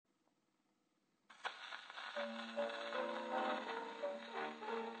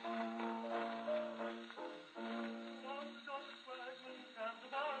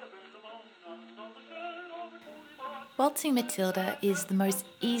Waltzing Matilda is the most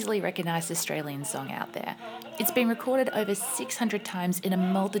easily recognised Australian song out there. It's been recorded over 600 times in a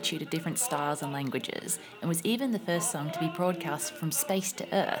multitude of different styles and languages, and was even the first song to be broadcast from space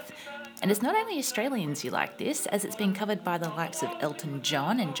to Earth. And it's not only Australians who like this, as it's been covered by the likes of Elton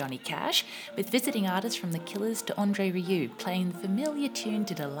John and Johnny Cash, with visiting artists from The Killers to Andre Rieu playing the familiar tune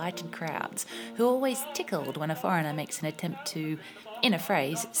to delighted crowds, who are always tickled when a foreigner makes an attempt to, in a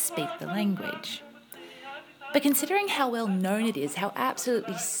phrase, speak the language. But considering how well known it is, how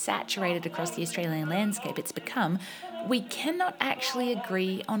absolutely saturated across the Australian landscape it's become, we cannot actually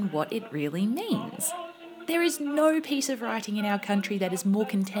agree on what it really means. There is no piece of writing in our country that is more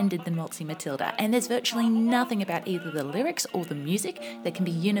contended than Waltzing Matilda, and there's virtually nothing about either the lyrics or the music that can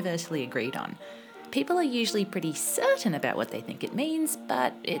be universally agreed on. People are usually pretty certain about what they think it means,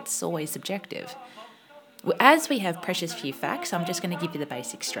 but it's always subjective. As we have precious few facts, I'm just going to give you the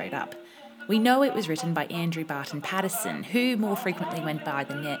basics straight up. We know it was written by Andrew Barton Patterson, who more frequently went by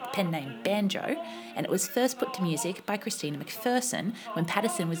the pen name Banjo, and it was first put to music by Christina McPherson when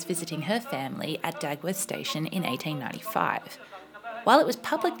Patterson was visiting her family at Dagworth Station in 1895. While it was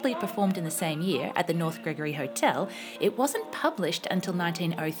publicly performed in the same year at the North Gregory Hotel, it wasn't published until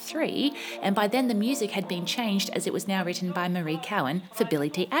 1903, and by then the music had been changed as it was now written by Marie Cowan for Billy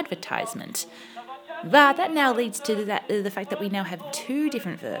Tea Advertisement. But that now leads to the fact that we now have two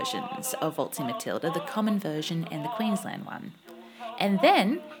different versions of Waltzing Matilda, the common version and the Queensland one. And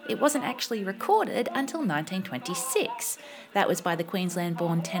then it wasn't actually recorded until 1926. That was by the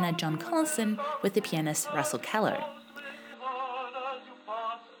Queensland-born tenor John Collinson with the pianist Russell Callow.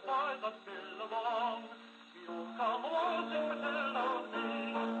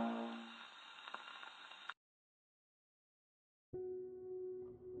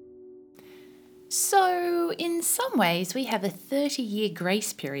 So, in some ways, we have a 30-year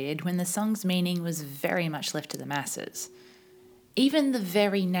grace period when the song's meaning was very much left to the masses. Even the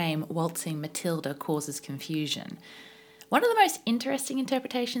very name Waltzing Matilda causes confusion. One of the most interesting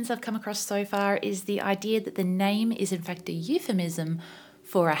interpretations I've come across so far is the idea that the name is in fact a euphemism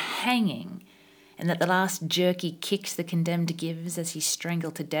for a hanging, and that the last jerky kicks the condemned gives as he's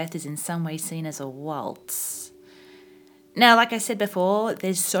strangled to death is in some way seen as a waltz. Now, like I said before,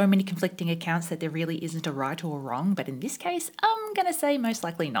 there's so many conflicting accounts that there really isn't a right or a wrong, but in this case, I'm going to say most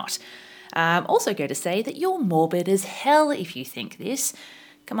likely not. I'm also going to say that you're morbid as hell if you think this.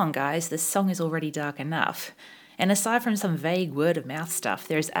 Come on, guys, this song is already dark enough. And aside from some vague word-of-mouth stuff,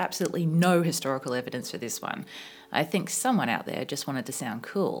 there is absolutely no historical evidence for this one. I think someone out there just wanted to sound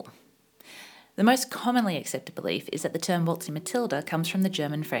cool. The most commonly accepted belief is that the term Waltzing Matilda comes from the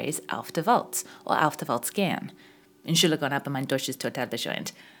German phrase auf der Walz, or auf der Walz gern. Entschuldigung, aber mein Deutsch ist total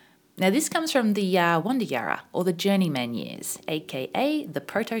bescheuert. Now, this comes from the Wanderjahre, or the journeyman years, aka the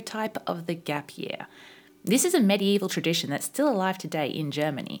prototype of the gap year. This is a medieval tradition that's still alive today in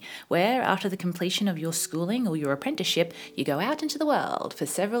Germany, where after the completion of your schooling or your apprenticeship, you go out into the world for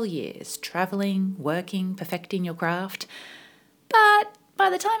several years, travelling, working, perfecting your craft. But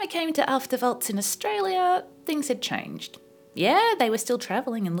by the time it came to Auf der Walz in Australia, things had changed. Yeah, they were still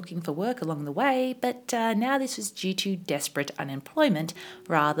travelling and looking for work along the way, but now this was due to desperate unemployment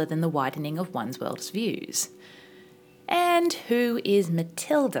rather than the widening of one's world's views. And who is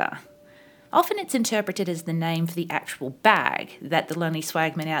Matilda? Often it's interpreted as the name for the actual bag that the lonely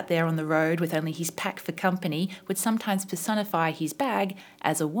swagman out there on the road with only his pack for company would sometimes personify his bag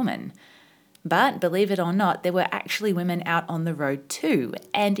as a woman. But believe it or not, there were actually women out on the road too,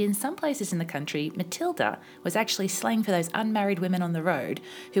 and in some places in the country, Matilda was actually slang for those unmarried women on the road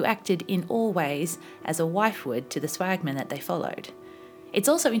who acted in all ways as a wife would to the swagman that they followed. It's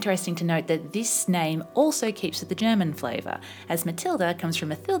also interesting to note that this name also keeps with the German flavour, as Matilda comes from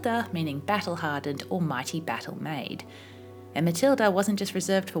Mathilda, meaning battle-hardened or mighty battle-made. And Matilda wasn't just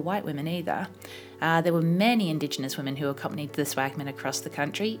reserved for white women either. There were many Indigenous women who accompanied the swagmen across the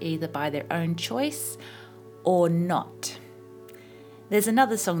country, either by their own choice or not. There's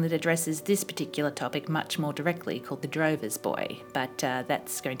another song that addresses this particular topic much more directly called The Drover's Boy, but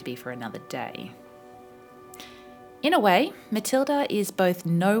that's going to be for another day. In a way, Matilda is both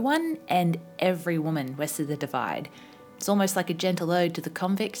no one and every woman west of the Divide. It's almost like a gentle ode to the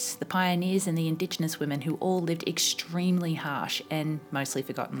convicts, the pioneers and the Indigenous women who all lived extremely harsh and mostly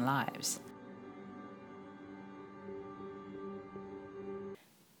forgotten lives.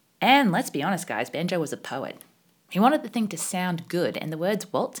 And let's be honest, guys, Banjo was a poet. He wanted the thing to sound good, and the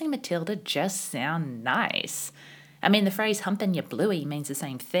words Waltzing Matilda just sound nice. I mean, the phrase humpin' your bluey means the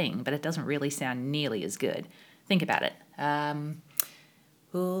same thing, but it doesn't really sound nearly as good. Think about it.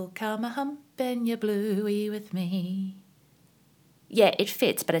 Oh, come a humpin' your bluey with me. Yeah, it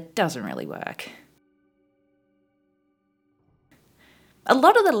fits, but it doesn't really work. A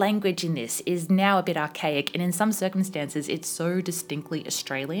lot of the language in this is now a bit archaic, and in some circumstances it's so distinctly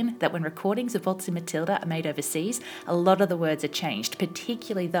Australian that when recordings of Waltzing Matilda are made overseas, a lot of the words are changed,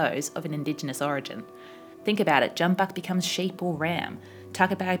 particularly those of an Indigenous origin. Think about it, jumbuck becomes sheep or ram,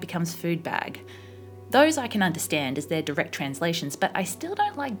 tucker bag becomes food bag. Those I can understand as their direct translations, but I still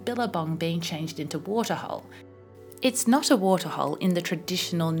don't like billabong being changed into waterhole. It's not a waterhole in the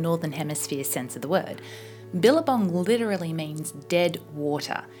traditional Northern Hemisphere sense of the word. Billabong literally means dead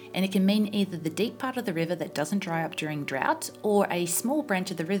water, and it can mean either the deep part of the river that doesn't dry up during drought, or a small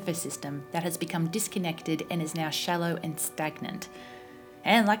branch of the river system that has become disconnected and is now shallow and stagnant.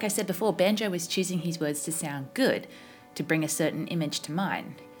 And like I said before, Banjo is choosing his words to sound good, to bring a certain image to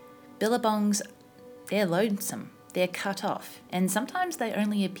mind. Billabongs, they're lonesome, they're cut off, and sometimes they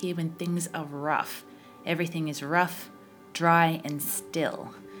only appear when things are rough. Everything is rough, dry, and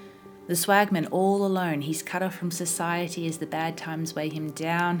still. The swagman all alone, he's cut off from society as the bad times weigh him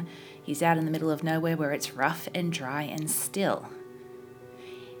down. He's out in the middle of nowhere where it's rough and dry and still.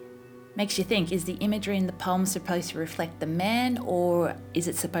 Makes you think, is the imagery in the poem supposed to reflect the man, or is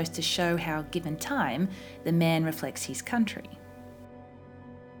it supposed to show how, given time, the man reflects his country?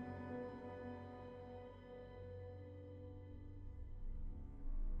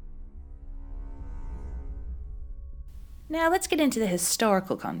 Now let's get into the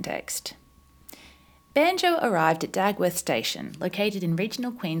historical context. Banjo arrived at Dagworth Station, located in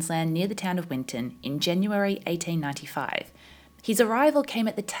regional Queensland near the town of Winton, in January 1895. His arrival came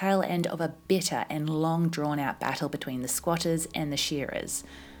at the tail end of a bitter and long drawn-out battle between the squatters and the shearers.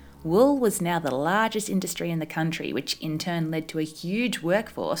 Wool was now the largest industry in the country, which in turn led to a huge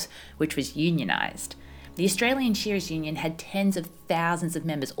workforce which was unionised. The Australian Shearers Union had tens of thousands of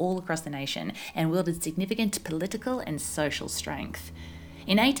members all across the nation and wielded significant political and social strength.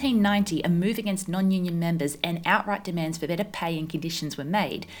 In 1890, a move against non-union members and outright demands for better pay and conditions were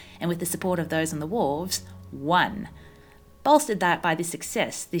made, and with the support of those on the wharves, won. Bolstered by this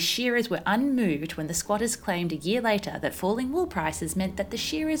success, the shearers were unmoved when the squatters claimed a year later that falling wool prices meant that the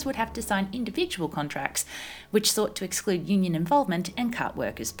shearers would have to sign individual contracts, which sought to exclude union involvement and cut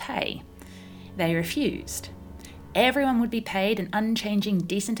workers' pay. They refused. Everyone would be paid an unchanging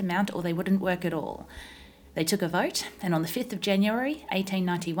decent amount or they wouldn't work at all. They took a vote, and on the 5th of January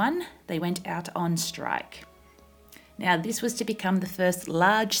 1891, they went out on strike. Now, this was to become the first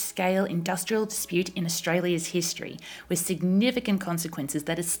large-scale industrial dispute in Australia's history, with significant consequences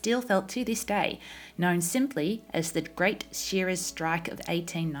that are still felt to this day, known simply as the Great Shearers' Strike of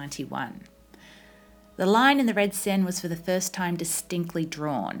 1891. The line in the red sen was for the first time distinctly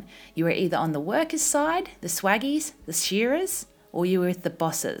drawn. You were either on the workers' side, the swaggies, the shearers, or you were with the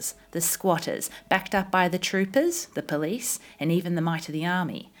bosses, the squatters, backed up by the troopers, the police, and even the might of the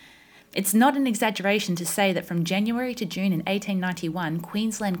army. It's not an exaggeration to say that from January to June in 1891,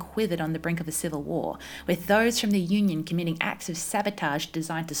 Queensland quivered on the brink of a civil war, with those from the Union committing acts of sabotage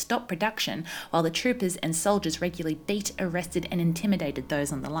designed to stop production, while the troopers and soldiers regularly beat, arrested, and intimidated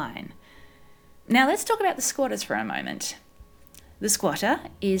those on the line. Now let's talk about the squatters for a moment. The squatter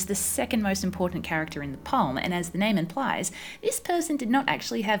is the second most important character in the poem, and as the name implies, this person did not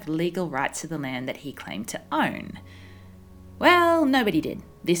actually have legal rights to the land that he claimed to own. Well, nobody did.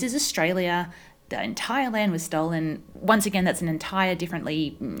 This is Australia. The entire land was stolen. Once again, that's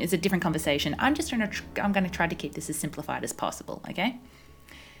it's a different conversation. I'm going to try to keep this as simplified as possible, okay?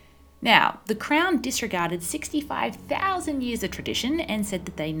 Now, the Crown disregarded 65,000 years of tradition and said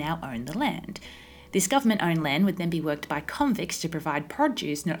that they now own the land. This government-owned land would then be worked by convicts to provide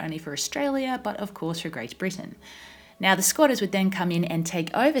produce not only for Australia, but of course for Great Britain. Now, the squatters would then come in and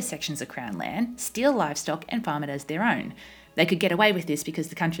take over sections of Crown land, steal livestock and farm it as their own. They could get away with this because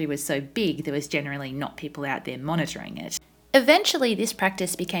the country was so big there was generally not people out there monitoring it. Eventually, this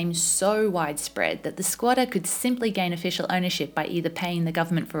practice became so widespread that the squatter could simply gain official ownership by either paying the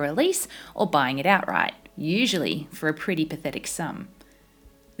government for a lease or buying it outright, usually for a pretty pathetic sum.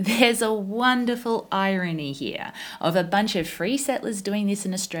 There's a wonderful irony here of a bunch of free settlers doing this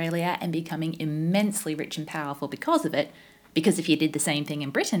in Australia and becoming immensely rich and powerful because of it, because if you did the same thing in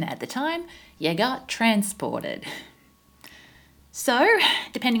Britain at the time, you got transported. So,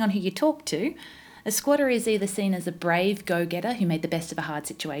 depending on who you talk to, a squatter is either seen as a brave go-getter who made the best of a hard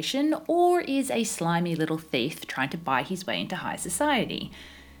situation, or is a slimy little thief trying to buy his way into high society.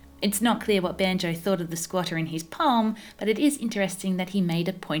 It's not clear what Banjo thought of the squatter in his poem, but it is interesting that he made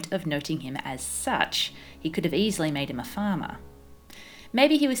a point of noting him as such. He could have easily made him a farmer.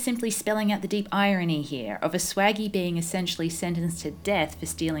 Maybe he was simply spelling out the deep irony here of a swaggy being essentially sentenced to death for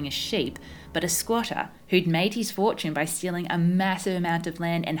stealing a sheep, but a squatter who'd made his fortune by stealing a massive amount of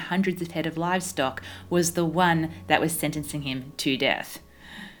land and hundreds of head of livestock was the one that was sentencing him to death.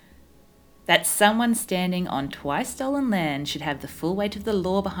 That someone standing on twice stolen land should have the full weight of the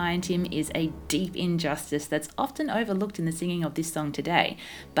law behind him is a deep injustice that's often overlooked in the singing of this song today,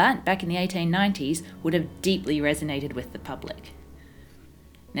 but back in the 1890s would have deeply resonated with the public.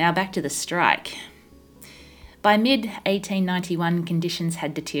 Now back to the strike. By mid-1891, conditions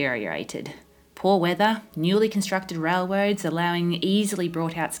had deteriorated. Poor weather, newly constructed railroads allowing easily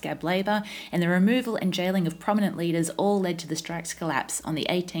brought out scab labour, and the removal and jailing of prominent leaders all led to the strike's collapse on the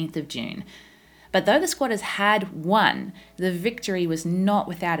 18th of June. But though the squatters had won, the victory was not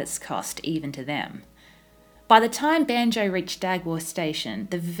without its cost even to them. By the time Banjo reached Dagworth Station,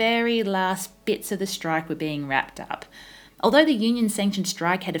 the very last bits of the strike were being wrapped up. Although the union-sanctioned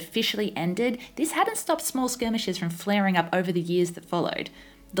strike had officially ended, this hadn't stopped small skirmishes from flaring up over the years that followed.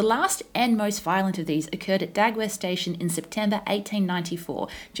 The last and most violent of these occurred at Dagworth Station in September 1894,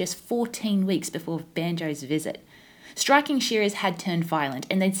 just 14 weeks before Banjo's visit. Striking shearers had turned violent,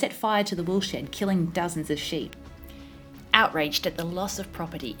 and they'd set fire to the woolshed, killing dozens of sheep. Outraged at the loss of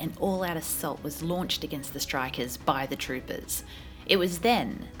property, an all-out assault was launched against the strikers by the troopers. It was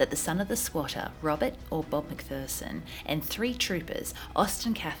then that the son of the squatter, Robert or Bob McPherson, and 3 troopers,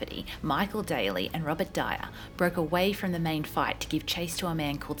 Austin Cafferty, Michael Daly and Robert Dyer, broke away from the main fight to give chase to a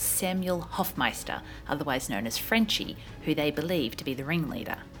man called Samuel Hoffmeister, otherwise known as Frenchie, who they believed to be the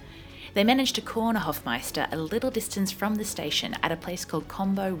ringleader. They managed to corner Hoffmeister a little distance from the station at a place called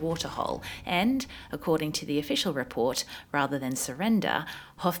Combo Waterhole, and, according to the official report, rather than surrender,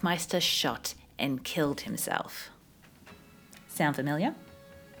 Hoffmeister shot and killed himself. Sound familiar?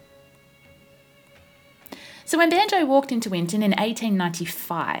 So when Banjo walked into Winton in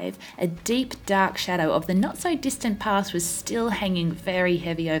 1895, a deep, dark shadow of the not-so-distant past was still hanging very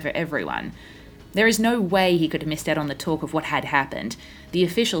heavy over everyone. There is no way he could have missed out on the talk of what had happened, the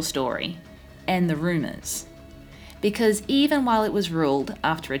official story, and the rumours. Because even while it was ruled,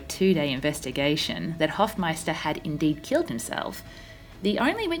 after a 2-day investigation, that Hoffmeister had indeed killed himself, the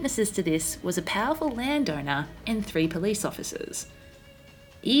only witnesses to this was a powerful landowner and 3 police officers.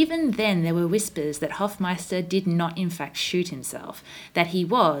 Even then there were whispers that Hoffmeister did not in fact shoot himself, that he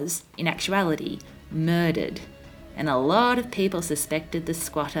was, in actuality, murdered, and a lot of people suspected the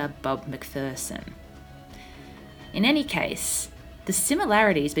squatter Bob McPherson. In any case, the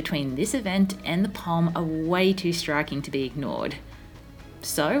similarities between this event and the poem are way too striking to be ignored.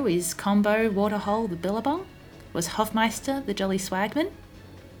 So is Combo Waterhole the Billabong? Was Hoffmeister the jolly swagman?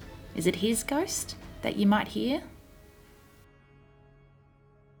 Is it his ghost that you might hear?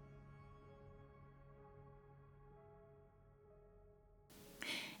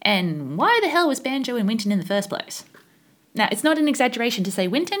 And why the hell was Banjo in Winton in the first place? Now, it's not an exaggeration to say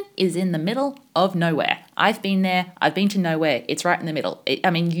Winton is in the middle of nowhere. I've been there, I've been to nowhere, it's right in the middle.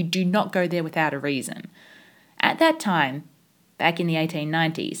 You do not go there without a reason. At that time, back in the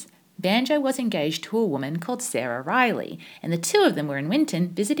 1890s, Banjo was engaged to a woman called Sarah Riley, and the 2 of them were in Winton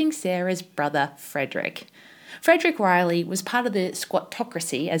visiting Sarah's brother Frederick. Frederick Riley was part of the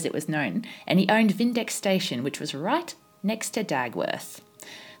squattocracy, as it was known, and he owned Vindex Station, which was right next to Dagworth.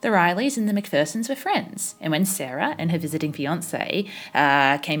 The Rileys and the McPhersons were friends, and when Sarah and her visiting fiancé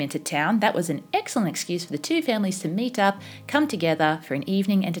came into town, that was an excellent excuse for the 2 families to meet up, come together for an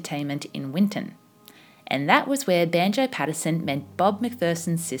evening entertainment in Winton. And that was where Banjo Patterson met Bob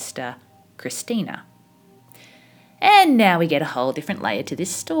McPherson's sister, Christina. And now we get a whole different layer to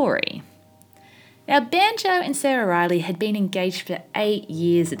this story. Now, Banjo and Sarah Riley had been engaged for 8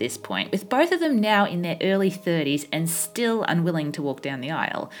 years at this point, with both of them now in their early 30s and still unwilling to walk down the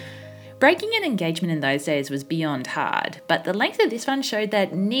aisle. Breaking an engagement in those days was beyond hard, but the length of this one showed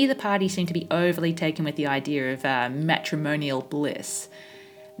that neither party seemed to be overly taken with the idea of matrimonial bliss.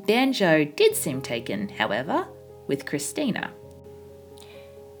 Banjo did seem taken, however, with Christina.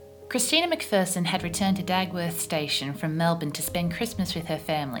 Christina McPherson had returned to Dagworth Station from Melbourne to spend Christmas with her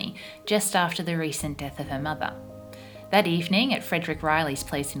family, just after the recent death of her mother. That evening, at Frederick Riley's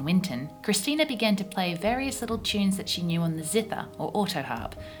place in Winton, Christina began to play various little tunes that she knew on the zither or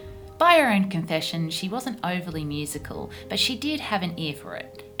autoharp. By her own confession, she wasn't overly musical, but she did have an ear for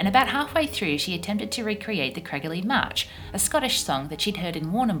it, and about halfway through she attempted to recreate the Craigielea March, a Scottish song that she'd heard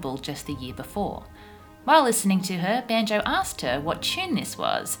in Warrnambool just the year before. While listening to her, Banjo asked her what tune this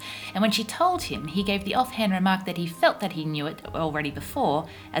was, and when she told him, he gave the offhand remark that he felt that he knew it already before,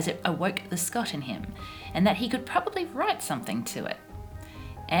 as it awoke the Scot in him, and that he could probably write something to it.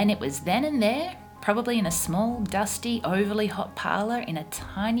 And it was then and there, probably in a small, dusty, overly hot parlour in a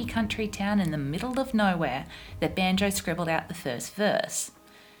tiny country town in the middle of nowhere, that Banjo scribbled out the first verse.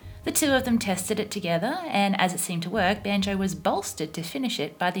 The two of them tested it together, and as it seemed to work, Banjo was bolstered to finish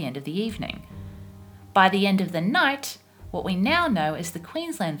it by the end of the evening. By the end of the night, what we now know as the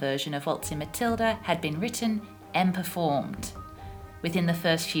Queensland version of Waltzing Matilda had been written and performed. Within the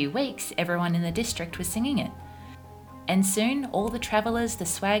first few weeks, everyone in the district was singing it. And soon, all the travellers, the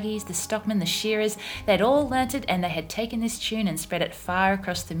swaggies, the stockmen, the shearers, they'd all learnt it, and they had taken this tune and spread it far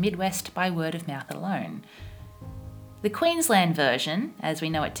across the Midwest by word of mouth alone. The Queensland version, as we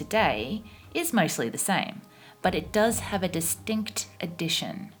know it today, is mostly the same, but it does have a distinct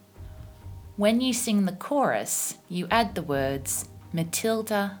addition. When you sing the chorus, you add the words,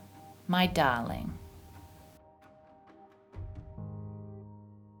 "Matilda, my darling."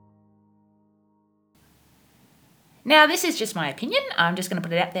 Now, this is just my opinion. I'm just going to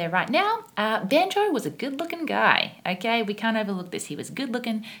put it out there right now. Banjo was a good-looking guy, okay? We can't overlook this. He was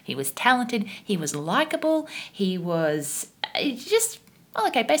good-looking, he was talented, he was likeable, he was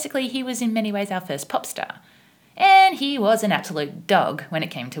basically he was in many ways our first pop star. And he was an absolute dog when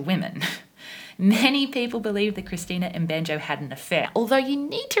it came to women. Many people believe that Christina and Banjo had an affair, although you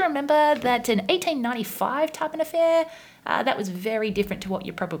need to remember that an 1895 type of affair, that was very different to what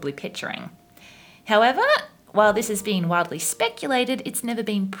you're probably picturing. However, while this has been wildly speculated, it's never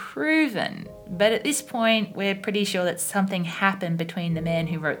been proven. But at this point, we're pretty sure that something happened between the man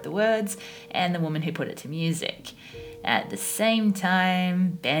who wrote the words and the woman who put it to music. At the same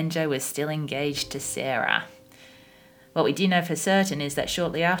time, Banjo was still engaged to Sarah. What we do know for certain is that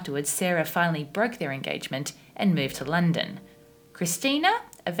shortly afterwards, Sarah finally broke their engagement and moved to London. Christina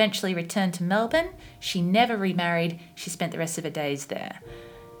eventually returned to Melbourne. She never remarried. She spent the rest of her days there.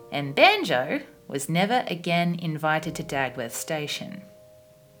 And Banjo was never again invited to Dagworth Station.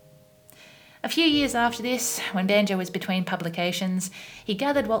 A few years after this, when Banjo was between publications, he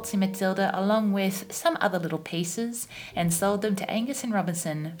gathered Waltzing Matilda along with some other little pieces and sold them to Angus and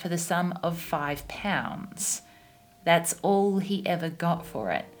Robinson for the sum of £5. That's all he ever got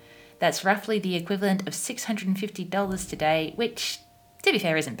for it. That's roughly the equivalent of $650 today, which, to be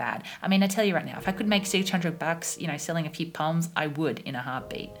fair, isn't bad. I mean, I tell you right now, if I could make $600, selling a few poems, I would in a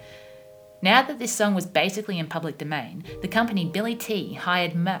heartbeat. Now that this song was basically in public domain, the company Billy T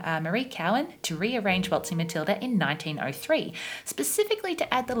hired Marie Cowan to rearrange Waltzing Matilda in 1903, specifically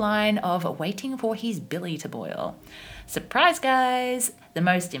to add the line of "waiting for his billy to boil." Surprise, guys! The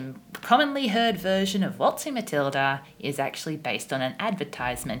most commonly heard version of Waltzing Matilda is actually based on an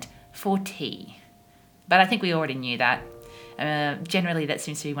advertisement for tea. But I think we already knew that. Generally, that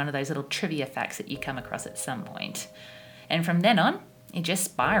seems to be one of those little trivia facts that you come across at some point. And from then on, it just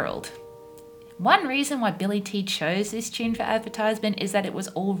spiraled. One reason why Billy T chose this tune for advertisement is that it was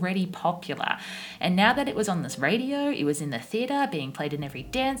already popular. And now that it was on this radio, it was in the theatre, being played in every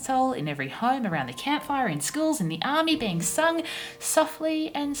dance hall, in every home, around the campfire, in schools, in the army, being sung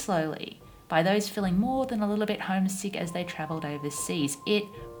softly and slowly by those feeling more than a little bit homesick as they travelled overseas. It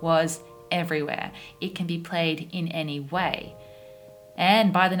was everywhere. It can be played in any way.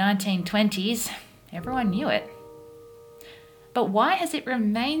 And by the 1920s, everyone knew it. But why has it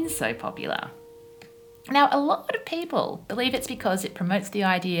remained so popular? Now, a lot of people believe it's because it promotes the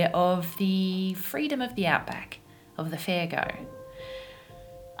idea of the freedom of the outback, of the fair go.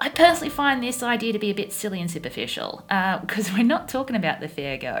 I personally find this idea to be a bit silly and superficial, because we're not talking about the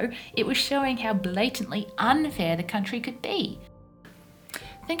fair go. It was showing how blatantly unfair the country could be.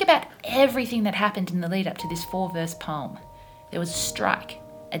 Think about everything that happened in the lead up to this 4-verse poem. There was a strike,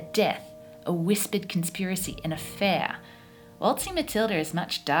 a death, a whispered conspiracy, an affair. Waltzing Matilda is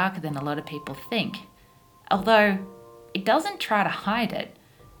much darker than a lot of people think. Although it doesn't try to hide it.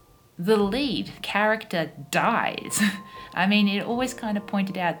 The lead character dies. I mean, it always kind of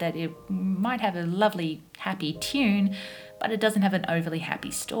pointed out that it might have a lovely, happy tune, but it doesn't have an overly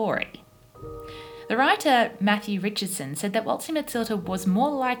happy story. The writer Matthew Richardson said that Waltzing Matilda was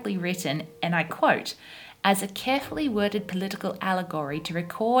more likely written, and I quote, as a carefully worded political allegory to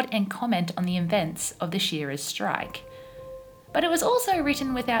record and comment on the events of the shearers' strike. But it was also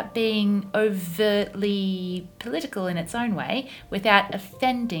written without being overtly political in its own way, without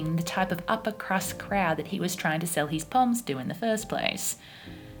offending the type of upper crust crowd that he was trying to sell his poems to in the first place.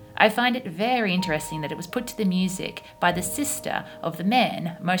 I find it very interesting that it was put to the music by the sister of the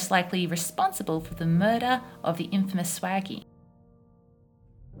man most likely responsible for the murder of the infamous Swaggy.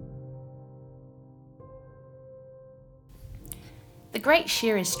 The Great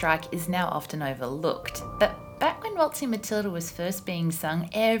Shearers' Strike is now often overlooked, but back when Waltzing Matilda was first being sung,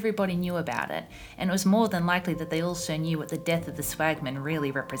 everybody knew about it, and it was more than likely that they also knew what the death of the swagman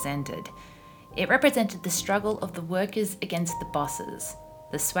really represented. It represented the struggle of the workers against the bosses,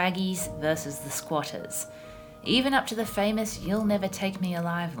 the swaggies versus the squatters, even up to the famous "You'll never take me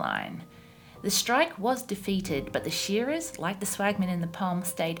alive" line. The strike was defeated, but the shearers, like the swagmen in the poem,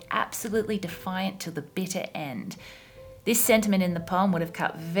 stayed absolutely defiant till the bitter end. This sentiment in the poem would have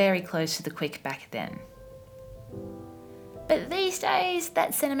cut very close to the quick back then. But these days,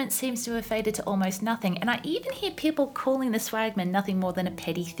 that sentiment seems to have faded to almost nothing, and I even hear people calling the swagman nothing more than a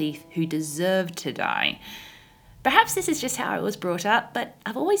petty thief who deserved to die. Perhaps this is just how I was brought up, but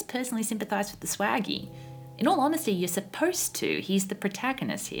I've always personally sympathised with the swaggy. In all honesty, you're supposed to. He's the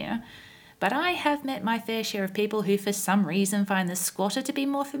protagonist here. But I have met my fair share of people who for some reason find the squatter to be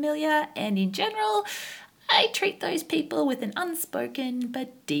more familiar, and in general, I treat those people with an unspoken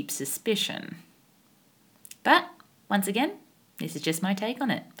but deep suspicion. But, once again, this is just my take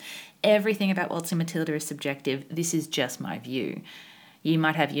on it. Everything about Waltzing Matilda is subjective. This is just my view. You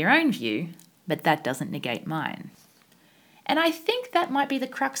might have your own view, but that doesn't negate mine. And I think that might be the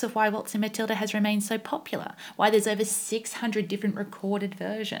crux of why Waltzing Matilda has remained so popular, why there's over 600 different recorded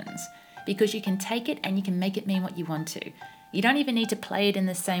versions. Because you can take it and you can make it mean what you want to. You don't even need to play it in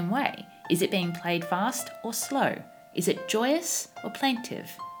the same way. Is it being played fast or slow? Is it joyous or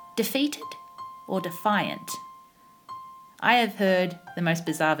plaintive? Defeated or defiant? I have heard the most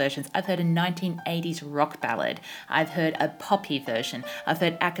bizarre versions. I've heard a 1980s rock ballad. I've heard a poppy version. I've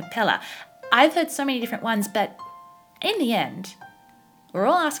heard a cappella. I've heard so many different ones, but in the end, we're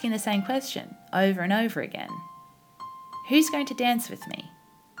all asking the same question over and over again. Who's going to dance with me?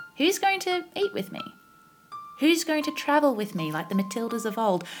 Who's going to eat with me? Who's going to travel with me like the Matildas of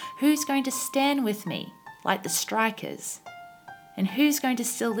old? Who's going to stand with me like the strikers? And who's going to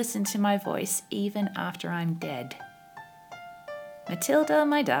still listen to my voice even after I'm dead? Matilda,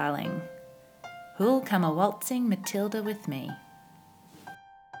 my darling, who'll come a waltzing Matilda with me?